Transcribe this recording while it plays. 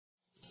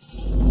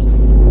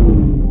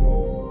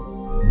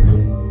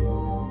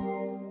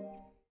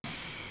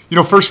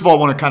First of all, I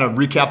want to kind of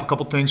recap a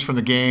couple things from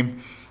the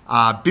game.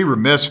 Be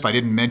remiss if I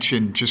didn't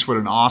mention just what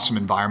an awesome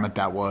environment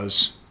that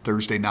was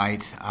Thursday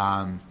night.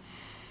 I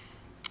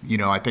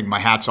think my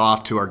hat's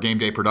off to our game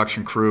day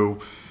production crew,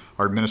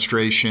 our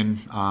administration,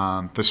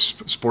 the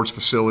sports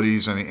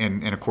facilities,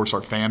 and of course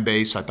our fan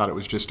base. I thought it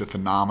was just a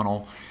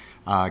phenomenal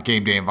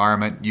game day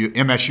environment.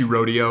 MSU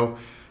Rodeo.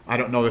 I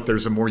don't know that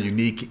there's a more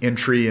unique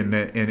entry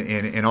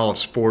in all of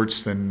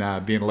sports than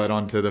being led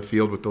onto the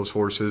field with those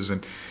horses.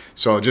 And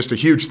so just a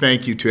huge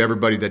thank you to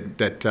everybody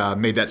that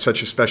made that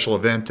such a special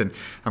event. And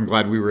I'm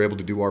glad we were able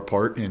to do our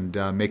part and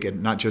make it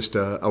not just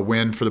a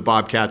win for the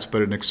Bobcats,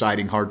 but an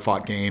exciting,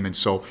 hard-fought game. And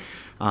so,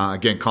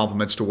 again,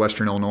 compliments to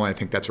Western Illinois. I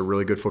think that's a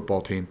really good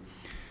football team.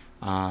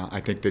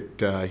 I think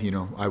that,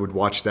 I would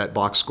watch that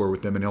box score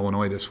with them in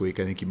Illinois this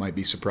week. I think you might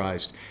be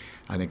surprised.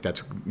 I think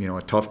that's,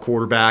 a tough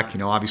quarterback.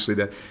 Obviously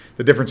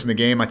the difference in the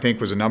game, I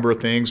think, was a number of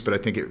things, but I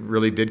think it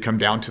really did come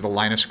down to the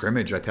line of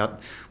scrimmage. I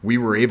thought we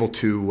were able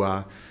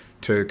to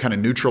kind of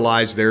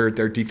neutralize their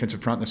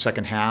defensive front in the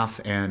second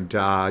half, and,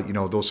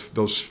 those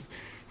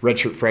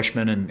redshirt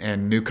freshmen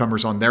and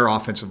newcomers on their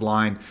offensive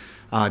line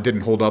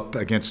didn't hold up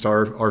against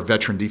our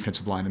veteran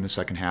defensive line in the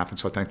second half, and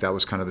so I think that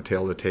was kind of the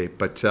tail of the tape.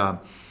 But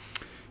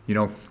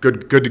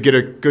good to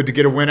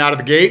get a win out of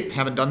the gate.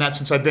 Haven't done that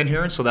since I've been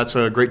here, and so that's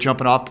a great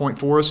jumping off point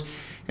for us.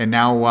 And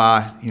now,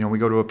 we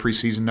go to a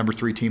preseason number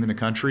 3 team in the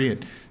country at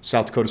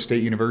South Dakota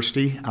State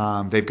University.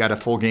 They've got a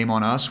full game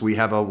on us. We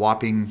have a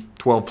whopping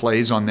 12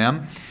 plays on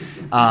them.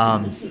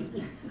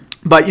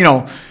 But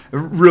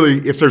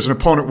really, if there's an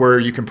opponent where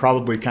you can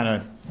probably kind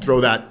of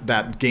throw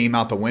that game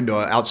out the window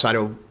outside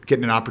of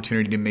getting an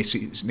opportunity to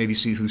maybe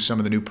see who some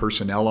of the new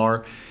personnel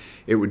are,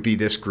 it would be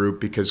this group,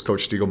 because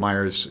Coach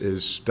Stiegelmeier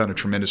has done a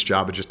tremendous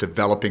job of just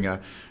developing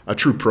a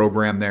true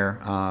program there.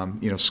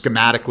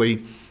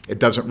 Schematically, it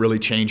doesn't really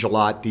change a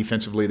lot.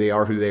 Defensively, they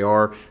are who they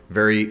are.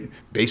 Very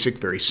basic,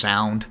 very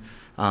sound,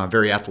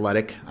 very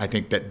athletic. I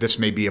think that this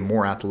may be a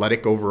more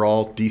athletic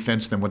overall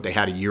defense than what they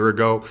had a year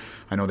ago.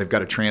 I know they've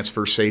got a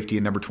transfer safety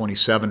in number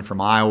 27 from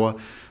Iowa.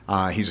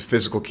 He's a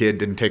physical kid.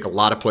 Didn't take a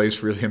lot of plays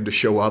for him to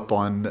show up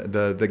on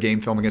the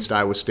game film against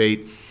Iowa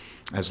State,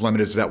 as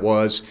limited as that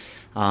was.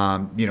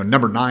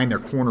 Number 9, their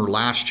corner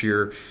last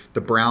year,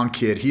 the Brown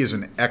kid, he is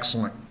an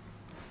excellent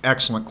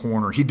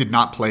corner. He did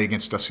not play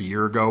against us a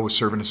year ago, was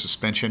serving a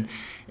suspension,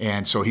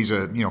 and so he's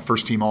a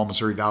first-team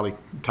All-Missouri Valley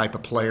type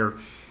of player.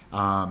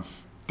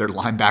 Their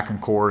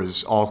linebacking core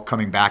is all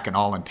coming back and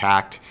all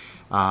intact.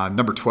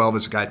 Number 12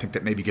 is a guy I think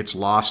that maybe gets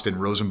lost in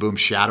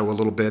Rosenboom's shadow a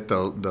little bit. The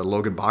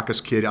Logan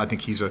Bacchus kid, I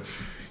think he's a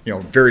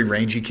very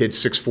rangy kid,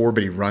 6'4",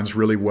 but he runs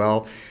really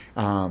well.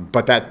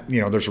 But that,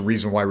 there's a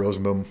reason why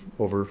Rosenboom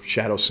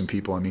overshadows some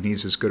people. I mean,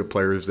 he's as good a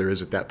player as there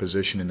is at that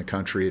position in the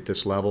country at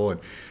this level. And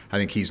I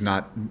think he's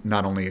not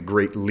only a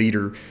great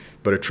leader,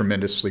 but a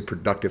tremendously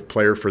productive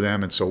player for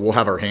them. And so we'll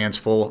have our hands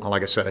full.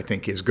 Like I said, I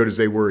think as good as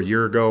they were a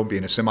year ago,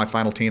 being a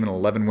semifinal team and an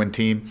 11-win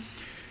team,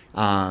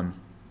 I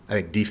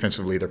think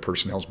defensively their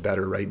personnel's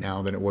better right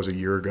now than it was a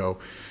year ago.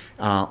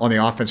 On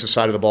the offensive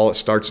side of the ball, it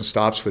starts and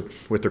stops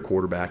with their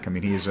quarterback. I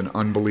mean, he is an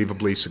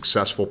unbelievably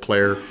successful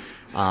player.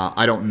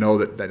 I don't know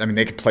that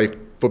they could play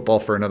football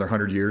for another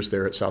 100 years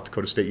there at South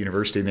Dakota State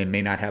University, and they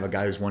may not have a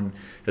guy who's won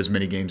as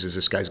many games as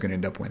this guy's going to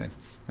end up winning.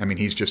 I mean,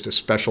 he's just a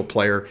special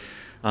player,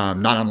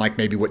 not unlike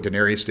maybe what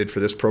Denarius did for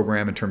this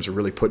program in terms of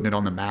really putting it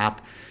on the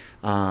map.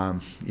 I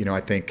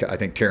think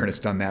Taryn has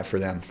done that for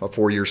them. A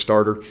 4-year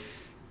starter,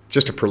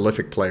 just a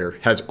prolific player,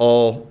 has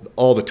all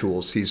the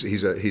tools.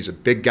 He's a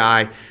big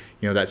guy.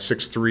 That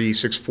 6'3",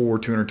 6'4",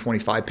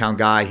 225-pound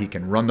guy. He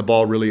can run the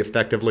ball really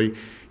effectively.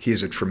 He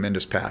is a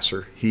tremendous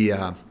passer. He,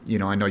 I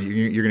know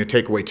you're going to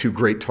take away 2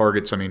 great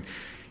targets. I mean,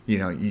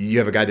 you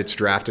have a guy that's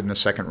drafted in the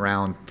second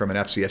round from an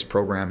FCS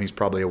program. He's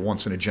probably a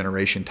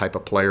once-in-a-generation type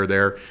of player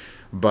there.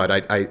 But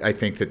I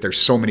think that there's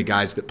so many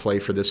guys that play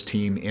for this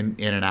team in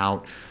and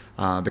out.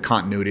 The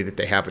continuity that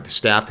they have with the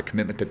staff, the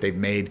commitment that they've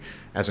made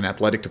as an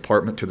athletic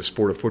department to the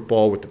sport of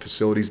football with the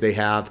facilities they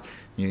have.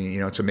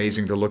 It's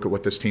amazing to look at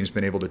what this team's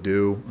been able to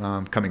do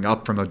coming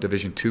up from a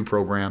Division II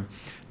program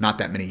not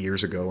that many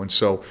years ago. And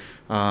so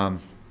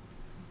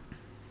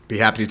be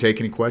happy to take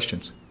any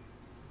questions.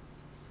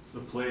 The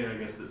play, I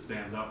guess, that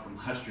stands out from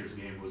last year's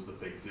game was the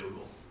fake field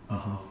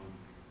goal.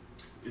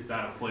 Is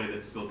that a play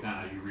that still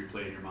kind of you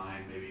replay in your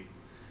mind, maybe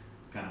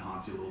kind of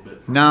haunts you a little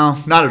bit?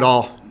 No, not at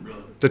all.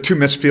 Really? The 2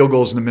 missed field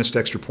goals and the missed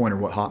extra point are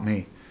what haunt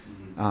me.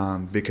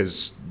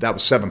 Because that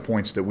was 7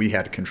 points that we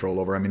had control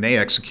over. I mean, they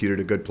executed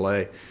a good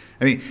play.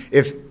 I mean,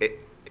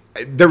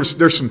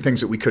 there's some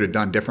things that we could have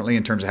done differently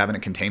in terms of having a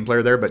contained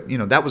player there, but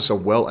that was a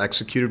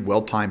well-executed,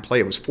 well-timed play.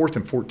 It was 4th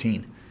and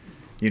 14.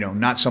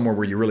 Not somewhere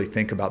where you really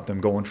think about them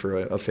going for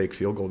a fake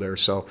field goal there.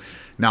 So,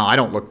 no, I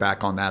don't look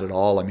back on that at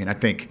all. I mean, I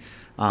think,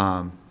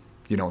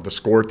 the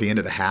score at the end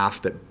of the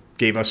half that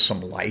gave us some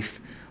life,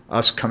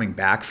 us coming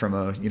back from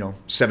a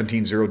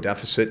 17-0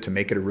 deficit to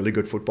make it a really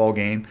good football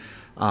game.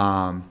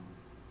 A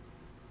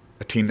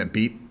team that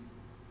beat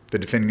the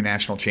defending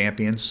national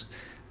champions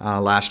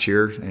last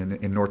year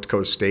in North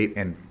Dakota State,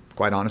 and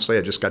quite honestly,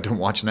 I just got done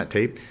watching that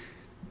tape.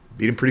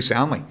 Beat them pretty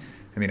soundly.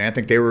 I mean, I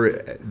think they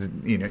were,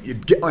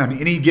 on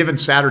any given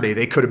Saturday,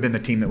 they could have been the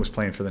team that was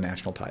playing for the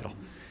national title.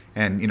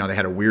 And, they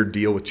had a weird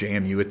deal with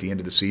JMU at the end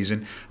of the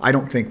season. I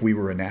don't think we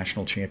were a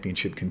national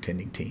championship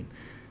contending team.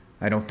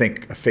 I don't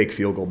think a fake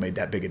field goal made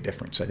that big a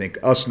difference. I think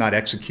us not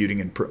executing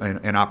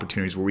in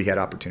opportunities where we had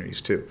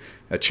opportunities too.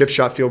 A chip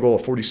shot field goal,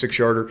 a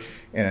 46-yarder,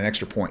 and an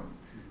extra point.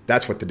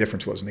 That's what the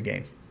difference was in the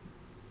game.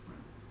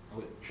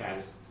 With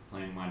Travis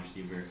playing wide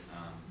receiver,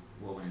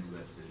 what went into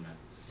that decision?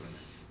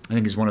 I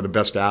think he's one of the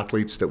best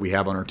athletes that we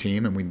have on our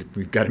team, and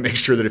we've got to make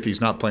sure that if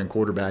he's not playing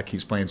quarterback,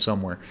 he's playing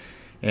somewhere.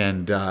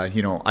 And,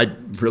 I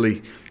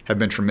really have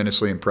been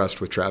tremendously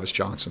impressed with Travis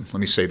Johnson. Let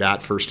me say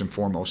that first and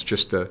foremost,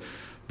 just the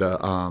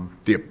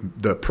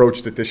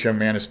approach that this young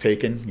man has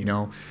taken.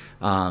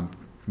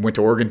 Went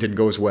to Oregon, didn't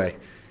go his way.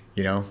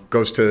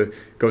 Goes to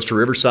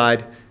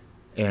Riverside,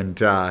 and,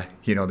 they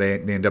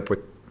end up with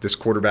this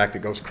quarterback that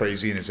goes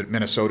crazy and is at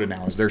Minnesota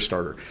now as their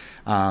starter.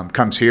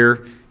 Comes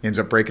here, ends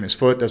up breaking his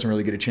foot, doesn't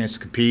really get a chance to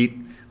compete.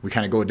 We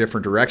kind of go a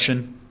different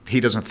direction. He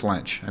doesn't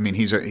flinch. I mean,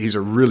 he's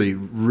a really,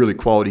 really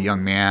quality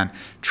young man,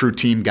 true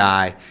team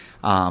guy,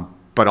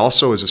 but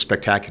also is a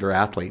spectacular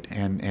athlete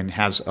and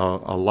has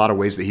a lot of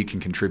ways that he can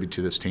contribute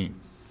to this team.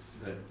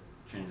 The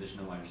transition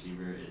to wide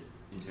receiver is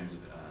in terms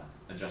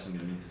of adjusting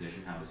to a new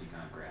position. How does he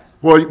kind of grasp?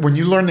 Well, when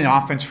you learn the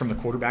offense from the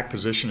quarterback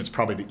position, it's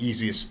probably the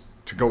easiest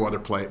to go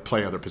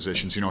play other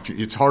positions.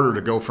 It's harder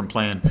to go from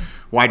playing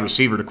wide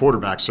receiver to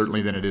quarterback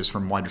certainly than it is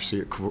from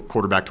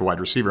quarterback to wide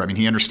receiver. I mean,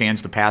 he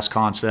understands the pass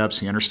concepts,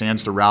 he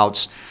understands the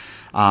routes.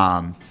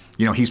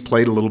 He's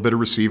played a little bit of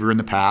receiver in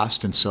the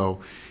past, and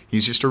so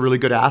he's just a really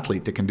good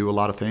athlete that can do a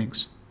lot of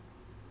things.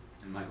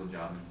 And Michael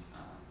Jobin,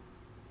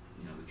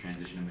 the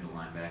transition to middle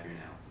linebacker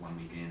now, 1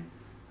 week in.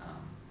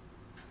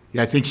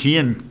 Yeah, I think he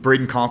and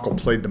Breeden Conkle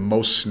played the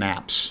most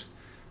snaps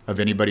of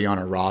anybody on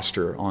our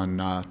roster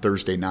on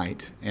Thursday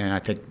night, and I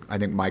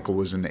think Michael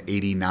was in the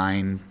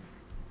 89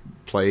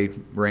 play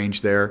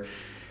range there.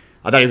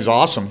 I thought he was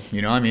awesome.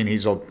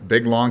 He's a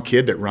big, long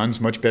kid that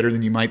runs much better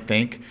than you might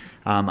think.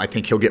 I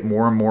think he'll get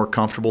more and more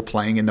comfortable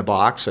playing in the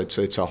box.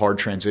 It's a hard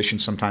transition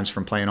sometimes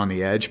from playing on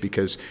the edge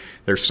because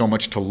there's so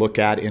much to look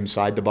at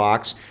inside the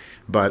box.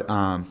 But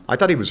I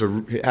thought he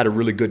had a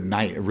really good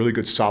night, a really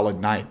good solid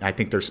night. I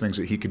think there's things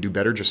that he could do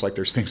better, just like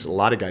there's things that a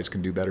lot of guys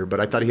can do better. But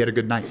I thought he had a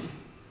good night.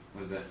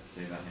 What does that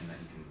say about him that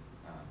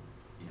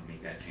he can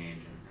make that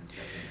change and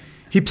step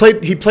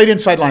in? He played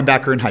inside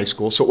linebacker in high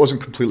school, so it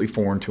wasn't completely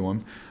foreign to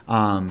him.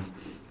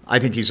 I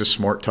think he's a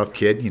smart, tough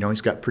kid.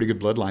 He's got pretty good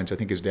bloodlines. I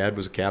think his dad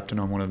was a captain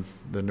on one of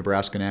the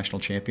Nebraska national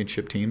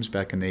championship teams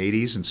back in the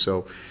 80s, and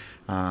so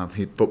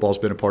football's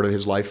been a part of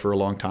his life for a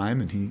long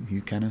time, and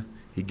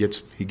he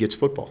gets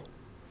football.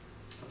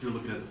 After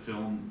looking at the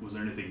film, was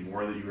there anything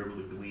more that you were able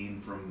to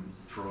glean from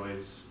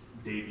Troy's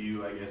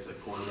debut, I guess,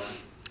 at quarterback?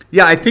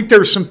 Yeah, I think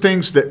there's some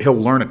things that he'll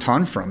learn a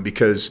ton from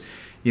because,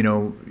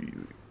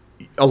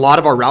 a lot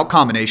of our route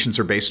combinations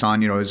are based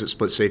on, is it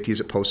split safety, is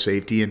it post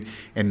safety,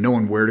 and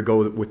knowing where to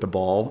go with the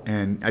ball.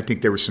 And I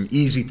think there were some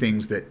easy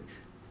things that,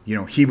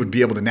 he would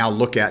be able to now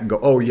look at and go,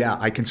 oh, yeah,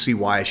 I can see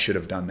why I should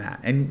have done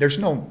that. And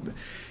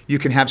you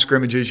can have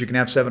scrimmages, you can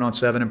have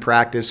 7-on-7 in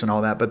practice and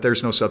all that, but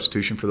there's no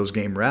substitution for those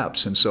game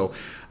reps. And so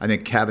I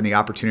think having the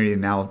opportunity to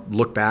now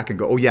look back and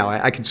go, oh, yeah,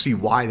 I can see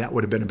why that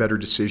would have been a better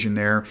decision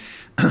there.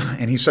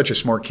 And he's such a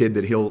smart kid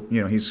that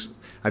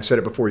I've said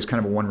it before, he's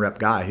kind of a one-rep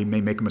guy. He may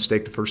make a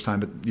mistake the first time,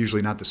 but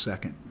usually not the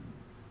second.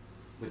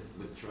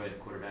 With Troy at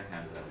quarterback,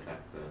 how does that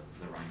affect the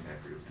running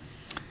back group?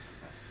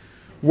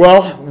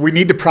 Well, we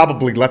need to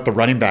probably let the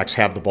running backs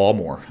have the ball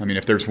more. I mean,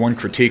 if there's one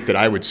critique that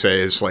I would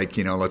say is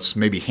let's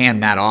maybe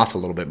hand that off a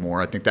little bit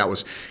more. I think that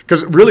was –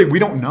 because really we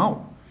don't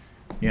know.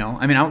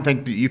 I don't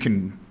think that you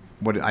can –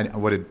 what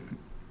did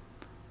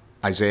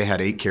Isaiah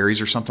had 8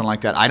 carries or something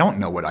like that? I don't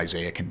know what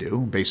Isaiah can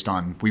do based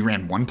on – we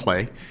ran one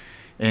play.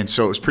 And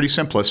so it was pretty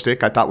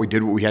simplistic. I thought we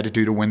did what we had to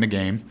do to win the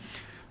game.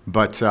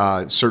 But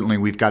certainly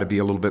we've got to be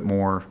a little bit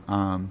more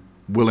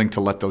willing to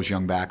let those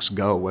young backs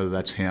go, whether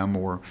that's him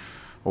or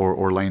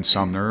Lane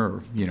Sumner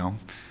or,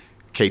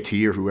 KT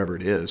or whoever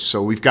it is.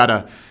 So we've got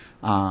to,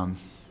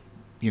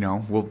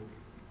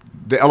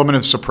 the element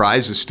of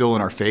surprise is still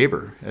in our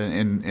favor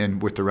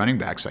and with the running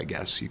backs, I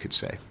guess you could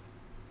say.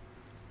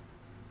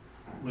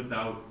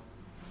 Without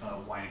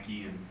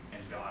Weineke and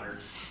Goddard,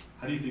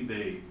 how do you think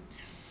they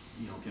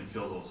can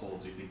fill those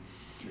holes? Do you think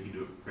they can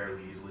do it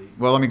fairly easily?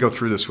 Well, let me go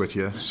through this with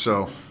you.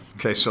 So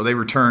they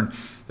return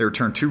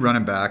 2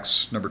 running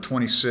backs, number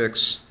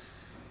 26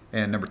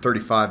 and number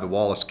 35, the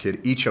Wallace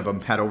kid. Each of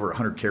them had over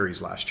 100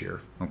 carries last year.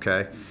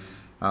 Okay,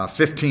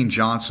 15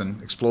 Johnson,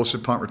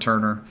 explosive punt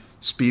returner,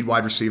 speed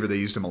wide receiver. They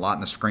used him a lot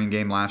in the spring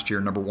game last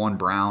year. Number 1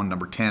 Brown,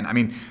 number 10. I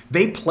mean,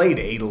 they played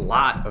a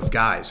lot of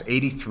guys.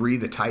 83,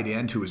 the tight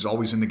end, who was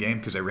always in the game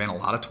because they ran a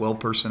lot of 12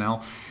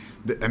 personnel.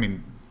 I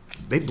mean,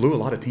 they blew a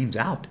lot of teams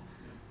out.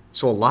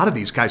 So a lot of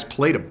these guys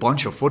played a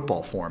bunch of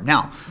football for him.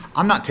 Now,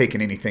 I'm not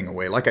taking anything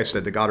away. Like I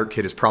said, the Goddard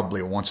kid is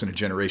probably a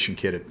once-in-a-generation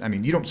kid. I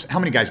mean, how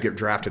many guys get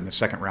drafted in the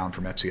second round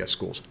from FCS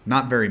schools?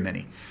 Not very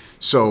many.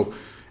 So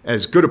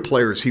as good a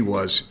player as he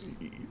was,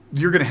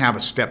 you're going to have a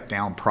step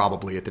down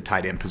probably at the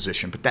tight end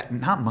position, but that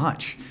not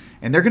much.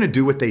 And they're going to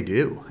do what they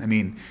do. I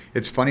mean,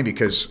 it's funny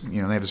because, they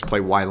have this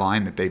play Y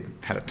line that they've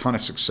had a ton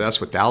of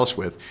success with Dallas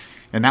with,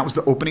 and that was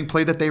the opening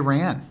play that they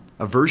ran,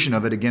 a version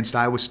of it against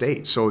Iowa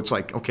State. So it's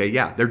like, okay,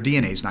 yeah, their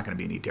DNA is not going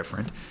to be any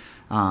different.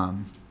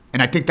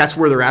 And I think that's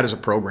where they're at as a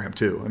program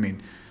too. I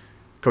mean,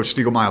 Coach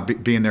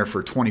Stiegelmeier being there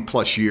for 20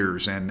 plus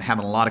years and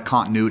having a lot of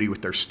continuity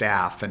with their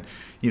staff, and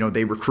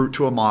they recruit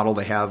to a model.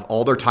 They have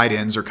all their tight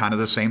ends are kind of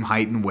the same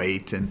height and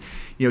weight, and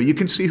you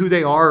can see who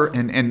they are,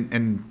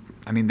 and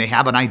I mean, they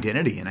have an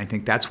identity, and I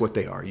think that's what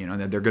they are.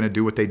 That they're going to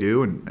do what they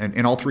do, and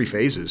in all three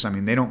phases. I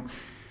mean, they don't.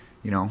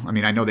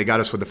 I know they got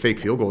us with a fake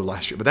field goal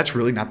last year, but that's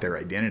really not their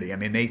identity. I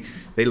mean,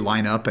 they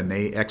line up and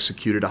they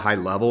execute at a high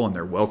level, and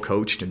they're well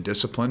coached and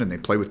disciplined, and they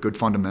play with good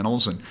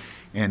fundamentals,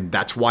 and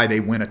that's why they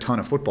win a ton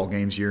of football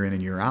games year in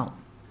and year out.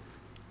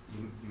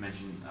 You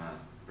mentioned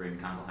Braden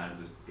Conville. How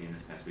does this game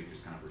this past week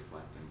just kind of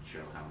reflect and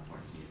show how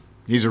important he is?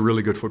 He's a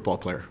really good football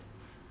player.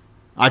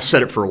 I've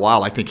said it for a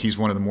while. I think he's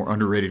one of the more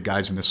underrated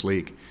guys in this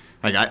league.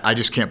 Like, I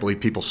just can't believe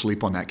people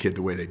sleep on that kid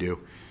the way they do.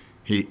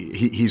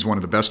 He's one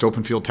of the best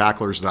open field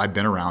tacklers that I've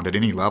been around at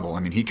any level. I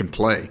mean, he can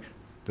play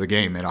the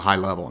game at a high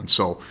level. And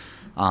so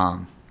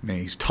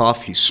he's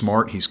tough, he's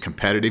smart, he's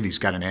competitive, he's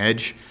got an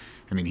edge.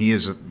 I mean,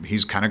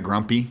 he's kind of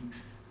grumpy,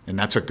 and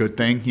that's a good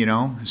thing,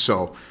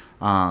 So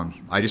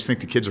I just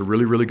think the kid's a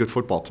really, really good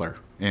football player.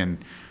 And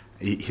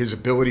his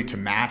ability to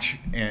match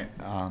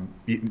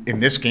in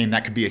this game,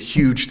 that could be a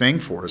huge thing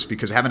for us,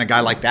 because having a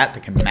guy like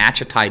that can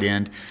match a tight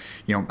end,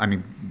 I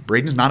mean,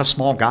 Braden's not a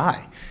small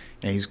guy.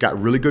 And he's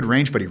got really good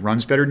range, but he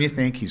runs better than you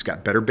think. He's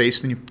got better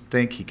base than you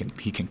think. He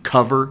can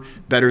cover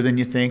better than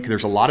you think.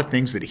 There's a lot of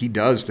things that he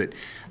does that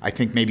I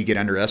think maybe get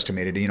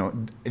underestimated.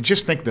 And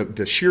just think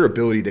the sheer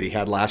ability that he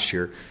had last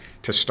year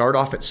to start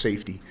off at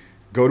safety,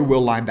 go to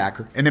will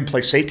linebacker, and then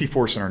play safety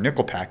for us in our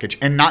nickel package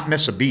and not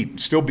miss a beat,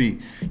 still be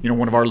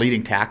one of our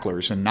leading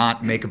tacklers and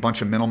not make a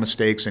bunch of mental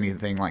mistakes,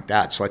 anything like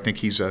that. So I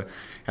think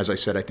as I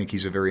said, I think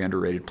he's a very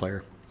underrated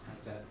player. How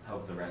does that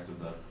help the rest of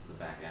the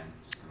back end?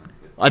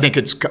 I think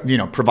it's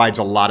provides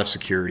a lot of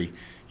security.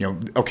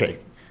 Okay,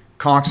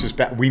 Cox is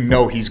back. We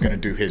know he's going to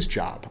do his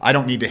job. I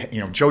don't need to.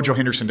 JoJo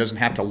Henderson doesn't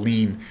have to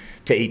lean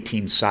to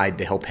 18's side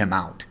to help him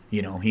out.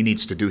 He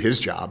needs to do his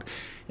job,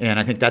 and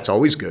I think that's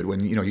always good. When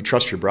you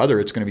trust your brother,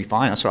 it's going to be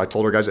fine. That's what I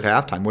told our guys at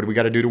halftime. What do we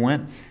got to do to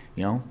win?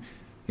 You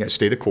got to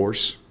stay the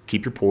course,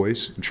 keep your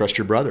poise, and trust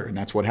your brother, and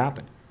that's what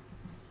happened.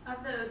 Of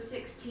those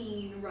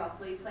 16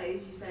 roughly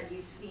plays you said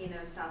you've seen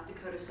of South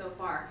Dakota so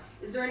far,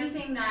 is there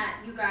anything that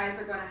you guys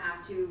are going to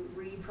have to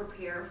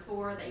re-prepare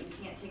for that you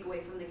can't take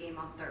away from the game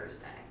on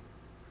Thursday?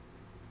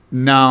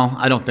 No,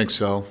 I don't think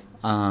so.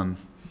 I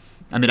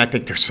mean, I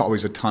think there's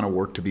always a ton of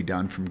work to be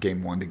done from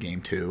game 1 to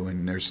game 2,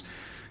 and there's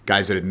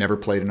guys that had never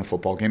played in a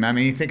football game. I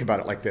mean, you think about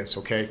it like this,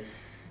 okay?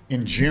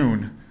 In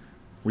June,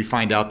 we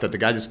find out that the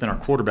guy that's been our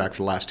quarterback for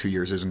the last 2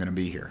 years isn't going to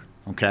be here,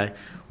 okay?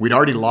 We'd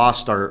already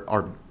lost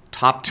our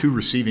top 2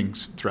 receiving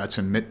threats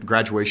in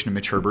graduation to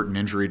Mitch Herbert and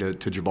injury to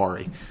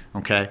Jabari,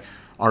 okay?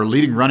 Our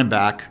leading running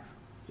back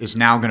is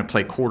now going to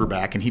play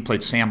quarterback, and he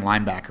played Sam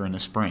linebacker in the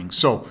spring.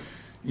 So,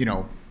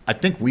 I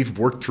think we've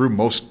worked through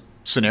most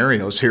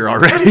scenarios here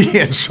already,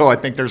 and so I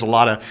think there's a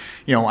lot of,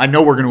 I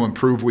know we're going to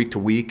improve week to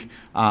week.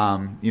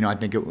 I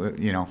think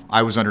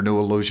I was under no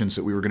illusions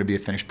that we were going to be a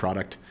finished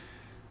product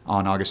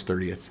on August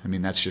 30th. I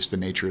mean, that's just the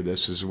nature of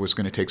this. It was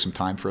going to take some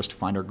time for us to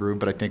find our groove,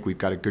 but I think we've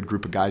got a good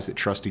group of guys that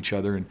trust each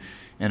other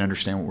and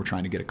understand what we're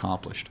trying to get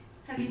accomplished.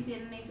 Have you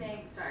seen anything,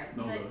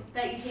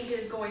 that you think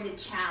is going to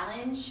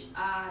challenge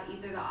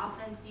either the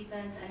offense,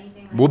 defense,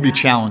 anything like that? We'll be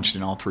challenged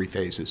in all 3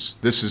 phases.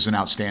 This is an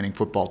outstanding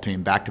football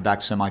team, back-to-back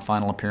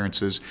semifinal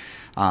appearances.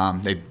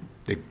 They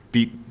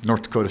beat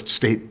North Dakota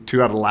State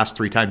 2 out of the last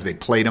 3 times they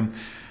played them.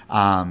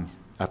 A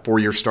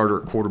 4-year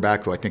starter at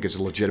quarterback who I think is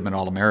a legitimate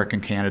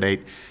All-American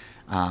candidate.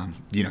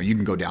 You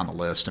can go down the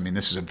list. I mean,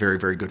 this is a very,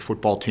 very good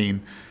football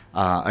team.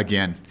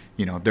 Again,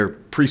 they're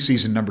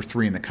preseason number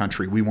 3 in the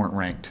country. We weren't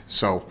ranked.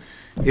 So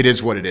it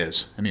is what it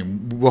is. I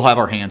mean, we'll have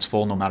our hands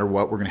full no matter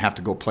what. We're going to have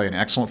to go play an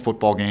excellent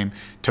football game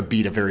to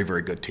beat a very,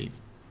 very good team.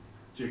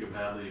 Jacob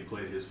Hadley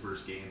played his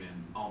first game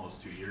in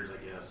almost 2 years,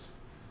 I guess.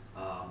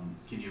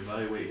 Can you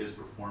evaluate his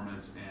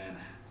performance, and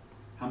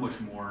how much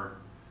more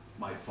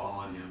might fall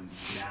on him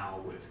now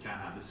with kind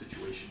of the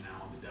situation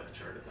now on the depth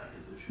chart at that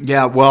position?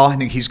 Yeah, well, I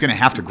think he's going to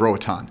have to grow a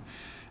ton.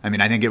 I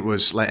mean, I think it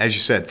was, as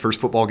you said,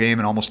 first football game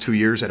in almost 2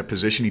 years at a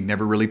position he'd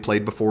never really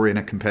played before in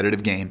a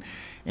competitive game.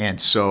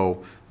 And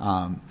so,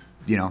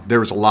 there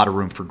was a lot of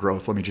room for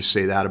growth. Let me just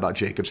say that about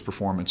Jacob's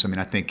performance. I mean,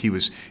 I think he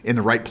was in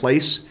the right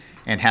place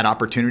and had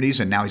opportunities,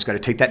 and now he's got to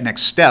take that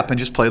next step and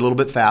just play a little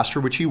bit faster,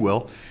 which he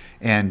will,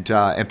 and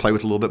play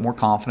with a little bit more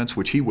confidence,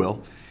 which he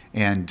will.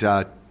 And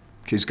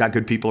he's got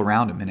good people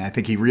around him, and I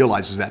think he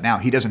realizes that now.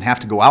 He doesn't have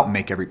to go out and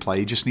make every play.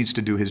 He just needs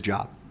to do his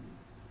job.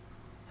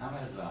 How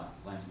has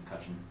Lance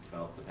McCutcheon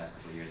developed the past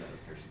couple of years as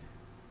a person?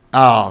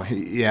 Oh,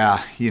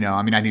 yeah.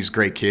 I mean, I think he's a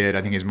great kid.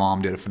 I think his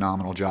mom did a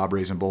phenomenal job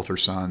raising both her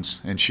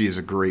sons, and she is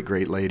a great,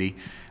 great lady.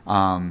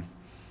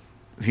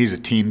 he's a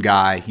team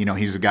guy.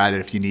 He's the guy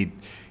that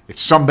if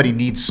somebody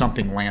needs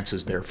something, Lance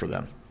is there for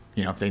them.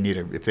 If they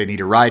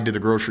need a ride to the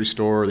grocery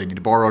store, they need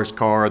to borrow his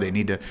car, they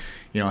need to,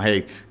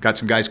 hey, got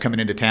some guys coming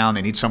into town,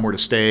 they need somewhere to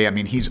stay. I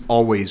mean, he's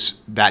always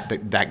that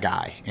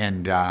guy.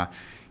 And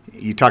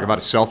you talk about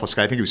a selfless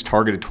guy. I think he was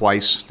targeted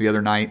twice the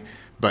other night.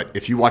 But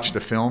if you watch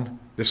the film,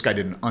 this guy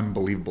did an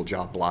unbelievable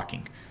job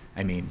blocking.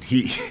 I mean,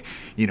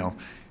 you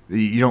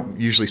don't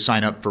usually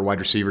sign up for a wide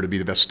receiver to be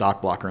the best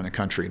stock blocker in the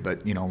country.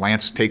 But,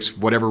 Lance takes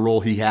whatever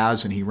role he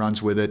has and he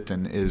runs with it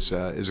and is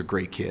a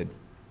great kid.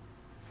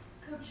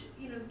 Coach,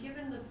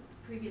 given the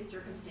previous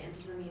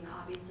circumstances, I mean,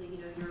 obviously,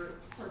 your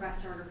quarterback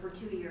starter for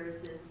 2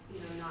 years is,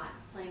 not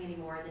playing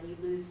anymore, and then you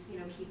lose,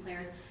 key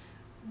players.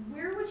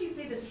 Where would you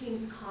say the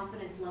team's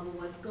confidence level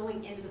was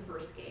going into the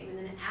first game? And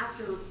then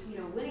after,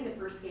 winning the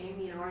first game,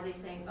 are they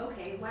saying,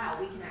 okay, wow,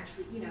 we can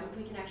actually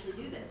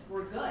do this.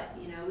 We're good.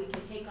 We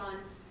can take on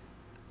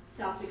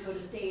South Dakota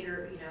State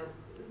or,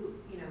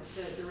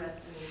 the rest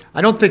of the.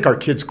 I don't think our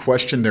kids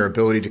question their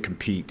ability to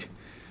compete.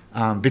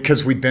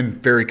 Because we've been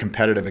very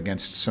competitive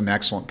against some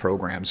excellent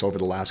programs over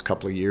the last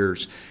couple of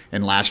years,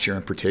 and last year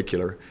in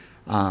particular.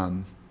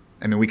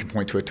 I mean, we can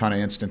point to a ton of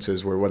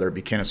instances where, whether it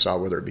be Kennesaw,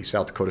 whether it be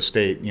South Dakota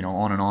State,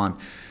 on and on,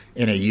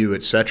 NAU,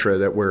 et cetera,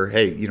 that where,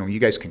 hey, you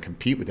guys can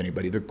compete with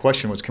anybody. The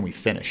question was, can we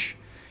finish?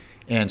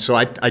 And so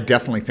I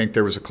definitely think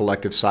there was a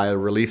collective sigh of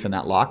relief in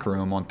that locker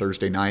room on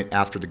Thursday night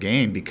after the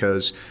game,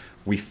 because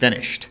we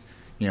finished.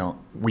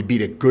 We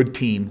beat a good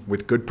team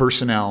with good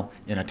personnel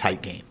in a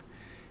tight game.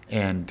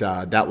 And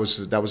that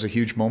was a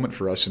huge moment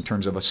for us in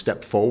terms of a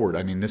step forward.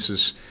 I mean, this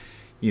is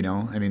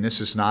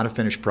not a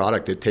finished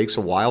product. It takes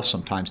a while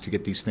sometimes to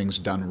get these things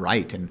done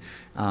right. And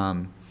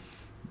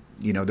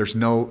there's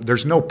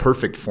no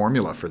perfect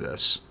formula for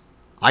this.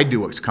 I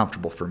do what's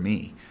comfortable for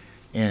me.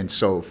 And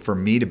so for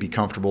me to be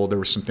comfortable, there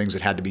were some things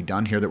that had to be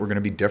done here that were going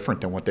to be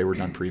different than what they were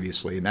done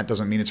previously. And that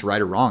doesn't mean it's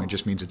right or wrong. It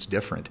just means it's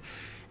different.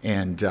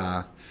 And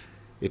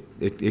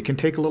it can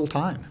take a little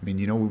time. I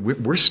mean,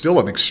 we're still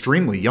an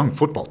extremely young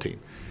football team.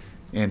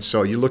 And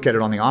so you look at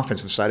it on the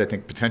offensive side, I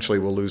think potentially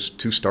we'll lose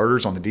 2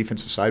 starters. On the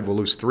defensive side, we'll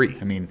lose 3.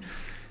 I mean,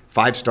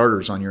 5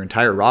 starters on your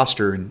entire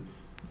roster. And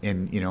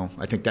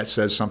I think that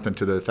says something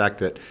to the fact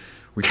that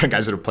we got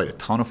guys that have played a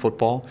ton of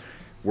football.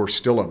 We're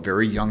still a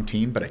very young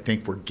team, but I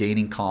think we're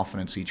gaining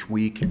confidence each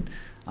week. And,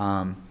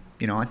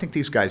 I think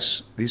these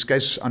guys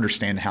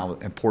understand how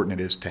important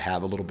it is to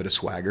have a little bit of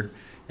swagger.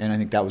 And I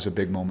think that was a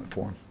big moment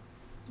for them.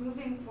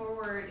 Moving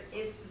forward,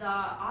 if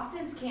the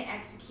offense can't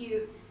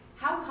execute,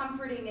 how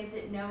comforting is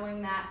it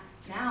knowing that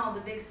now the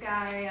Big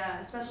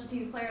Sky Special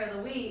Teams Player of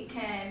the Week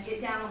can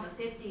get down on the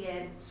 50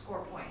 and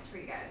score points for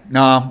you guys?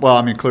 No, well,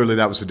 I mean, clearly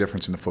that was the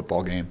difference in the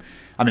football game.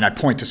 I mean, I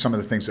point to some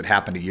of the things that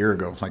happened a year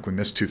ago, like we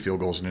missed 2 field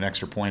goals and an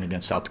extra point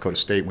against South Dakota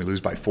State, and we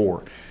lose by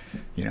 4.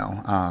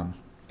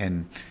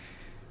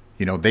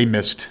 They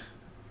missed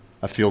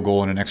a field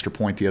goal and an extra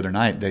point the other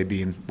night, they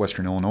being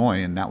Western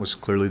Illinois, and that was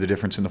clearly the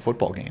difference in the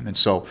football game. And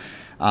so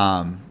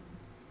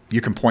you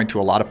can point to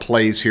a lot of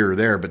plays here or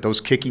there, but those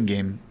kicking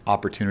game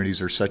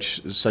opportunities are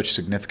such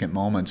significant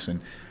moments.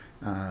 And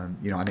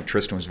I think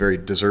Tristan was very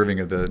deserving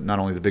of not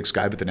only the Big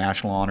Sky but the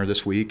national honor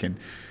this week, and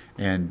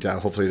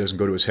hopefully it doesn't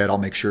go to his head. I'll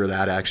make sure of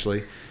that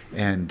actually,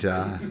 and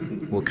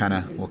we'll kind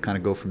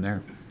of go from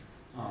there.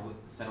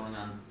 Settling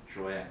on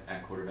Troy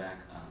at quarterback,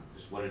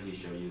 just what did he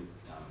show you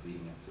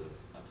leading up to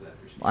that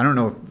first game? I don't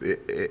know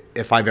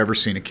if I've ever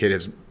seen a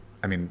kid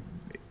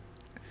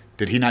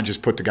did he not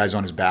just put the guys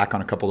on his back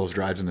on a couple of those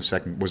drives in the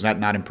second? Was that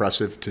not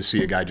impressive to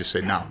see a guy just say,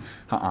 no,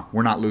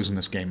 we're not losing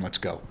this game, let's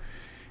go?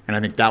 And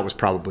I think that was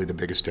probably the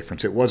biggest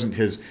difference. It wasn't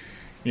his,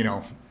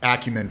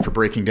 acumen for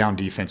breaking down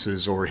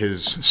defenses or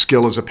his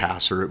skill as a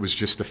passer. It was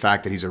just the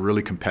fact that he's a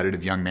really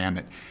competitive young man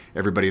that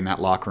everybody in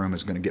that locker room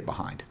is going to get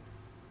behind.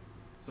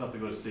 South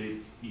Dakota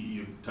State,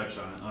 you touched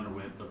on it,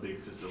 underwent a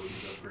big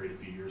facilities upgrade a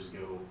few years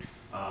ago.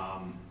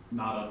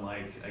 Not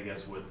unlike, I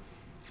guess, what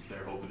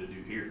they're hoping to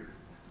do here.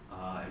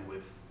 And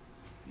with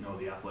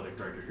the athletic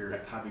director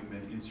here having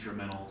been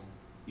instrumental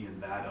in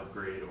that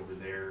upgrade over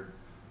there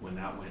when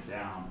that went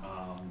down.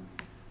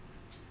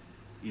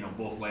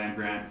 Both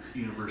land-grant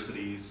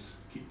universities,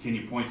 can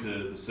you point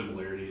to the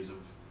similarities of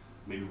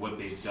maybe what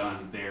they've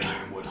done there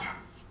and what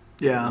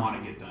they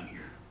want to get done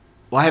here?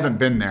 Well, I haven't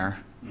been there,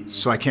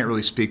 so I can't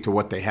really speak to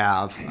what they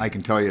have. I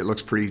can tell you it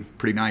looks pretty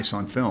nice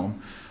on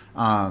film.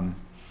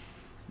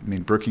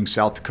 Brookings,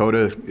 South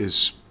Dakota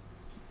is,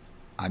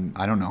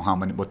 I don't know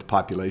what the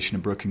population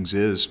of Brookings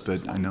is,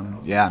 but I know,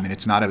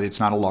 it's not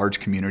a large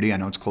community. I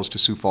know it's close to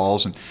Sioux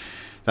Falls, and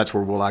that's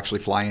where we'll actually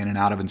fly in and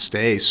out of and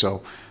stay.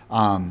 So,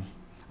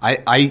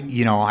 I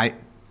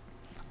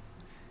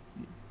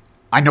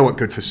know what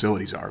good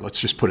facilities are. Let's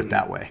just put it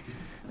that way.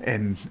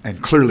 And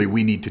clearly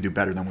we need to do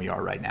better than we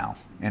are right now.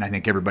 And I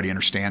think everybody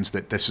understands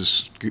that this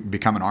has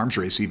become an arms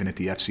race even at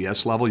the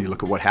FCS level. You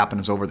look at what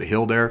happens over the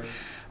hill there.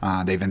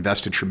 They've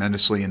invested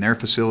tremendously in their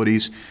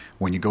facilities.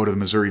 When you go to the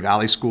Missouri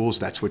Valley schools,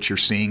 that's what you're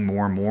seeing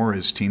more and more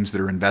is teams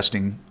that are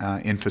investing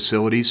in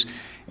facilities.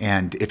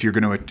 And if you're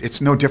going to,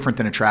 it's no different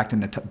than attracting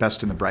the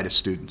best and the brightest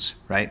students,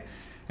 right?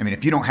 I mean,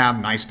 if you don't have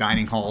nice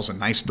dining halls and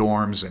nice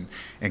dorms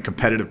and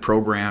competitive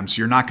programs,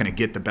 you're not going to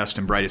get the best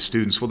and brightest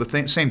students. Well,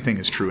 the same thing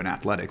is true in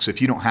athletics.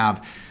 If you don't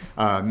have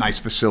nice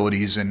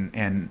facilities and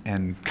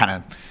kind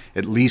of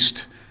at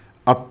least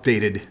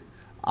updated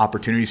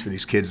opportunities for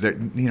these kids, that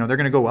they're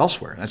going to go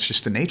elsewhere. That's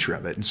just the nature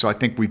of it. And so I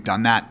think we've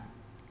done that,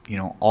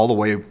 all the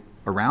way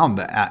around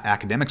the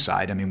academic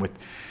side. I mean,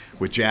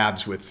 with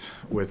Jabs, with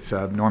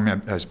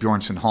Norman as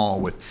Bjornson Hall,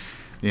 with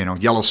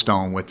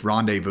Yellowstone, with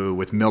Rendezvous,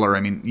 with Miller.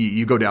 I mean,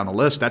 you go down the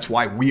list. That's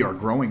why we are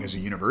growing as a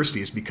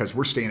university, is because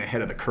we're staying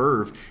ahead of the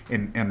curve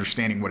in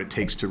understanding what it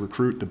takes to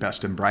recruit the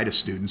best and brightest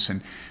students.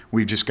 And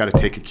we've just got to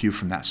take a cue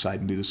from that side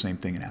and do the same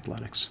thing in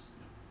athletics.